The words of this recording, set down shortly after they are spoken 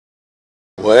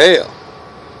Well,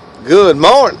 good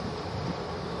morning,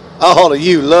 all of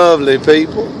you lovely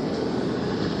people,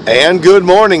 and good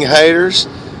morning, haters.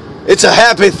 It's a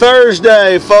happy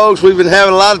Thursday, folks. We've been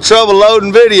having a lot of trouble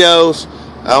loading videos.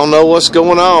 I don't know what's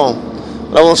going on,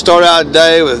 but I want to start out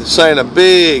today with saying a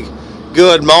big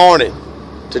good morning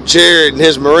to Jared and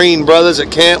his Marine brothers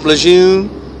at Camp Lejeune.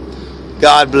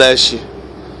 God bless you.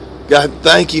 God,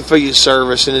 thank you for your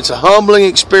service, and it's a humbling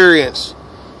experience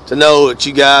to know that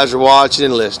you guys are watching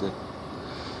and listening.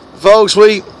 Folks,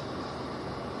 if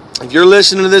you're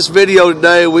listening to this video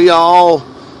today, we all,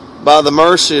 by the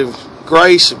mercy of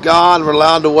grace of God, are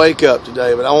allowed to wake up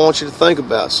today. But I want you to think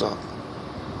about something.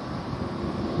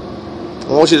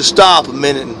 I want you to stop a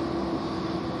minute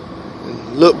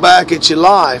and look back at your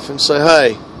life and say,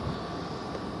 hey,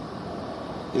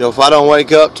 if I don't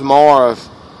wake up tomorrow,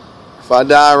 if I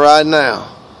die right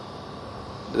now,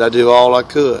 did I do all I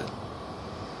could?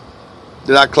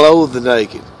 Did I clothe the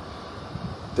naked?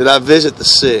 Did I visit the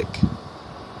sick?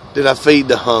 Did I feed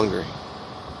the hungry?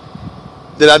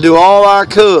 Did I do all I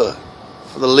could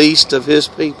for the least of His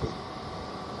people?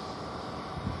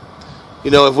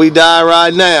 If we die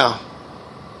right now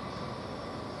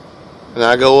and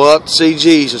I go up to see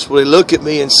Jesus, will He look at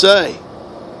me and say,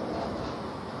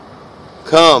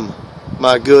 "Come,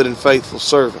 my good and faithful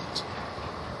servant"?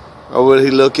 Or will He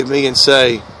look at me and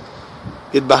say,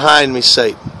 "Get behind me,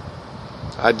 Satan.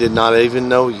 I did not even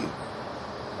know you"?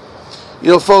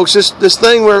 Folks, this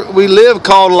thing where we live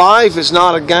called life is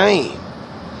not a game.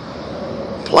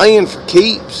 Playing for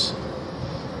keeps.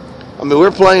 We're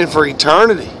playing for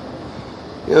eternity.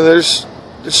 There's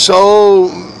so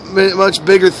much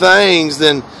bigger things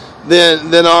than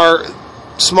our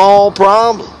small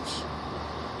problems.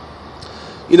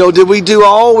 Did we do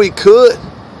all we could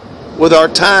with our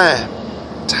time,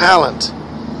 talent,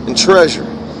 and treasure?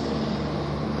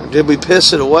 Or did we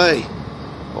piss it away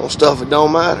on stuff that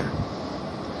don't matter?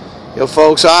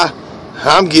 Folks,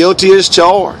 I'm guilty as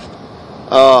charged.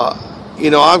 I've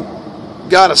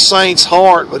got a saint's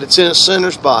heart, but it's in a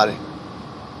sinner's body.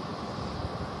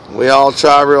 We all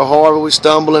try real hard, but we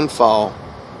stumble and fall.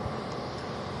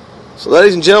 So,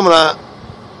 ladies and gentlemen, I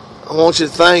want you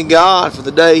to thank God for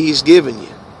the day He's given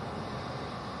you.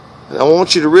 And I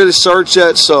want you to really search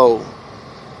that soul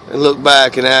and look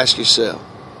back and ask yourself,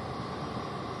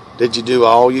 did you do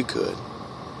all you could?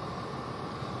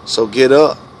 So get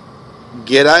up.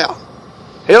 Get out.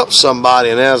 Help somebody,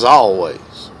 and as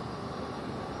always,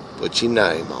 put your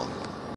name on it.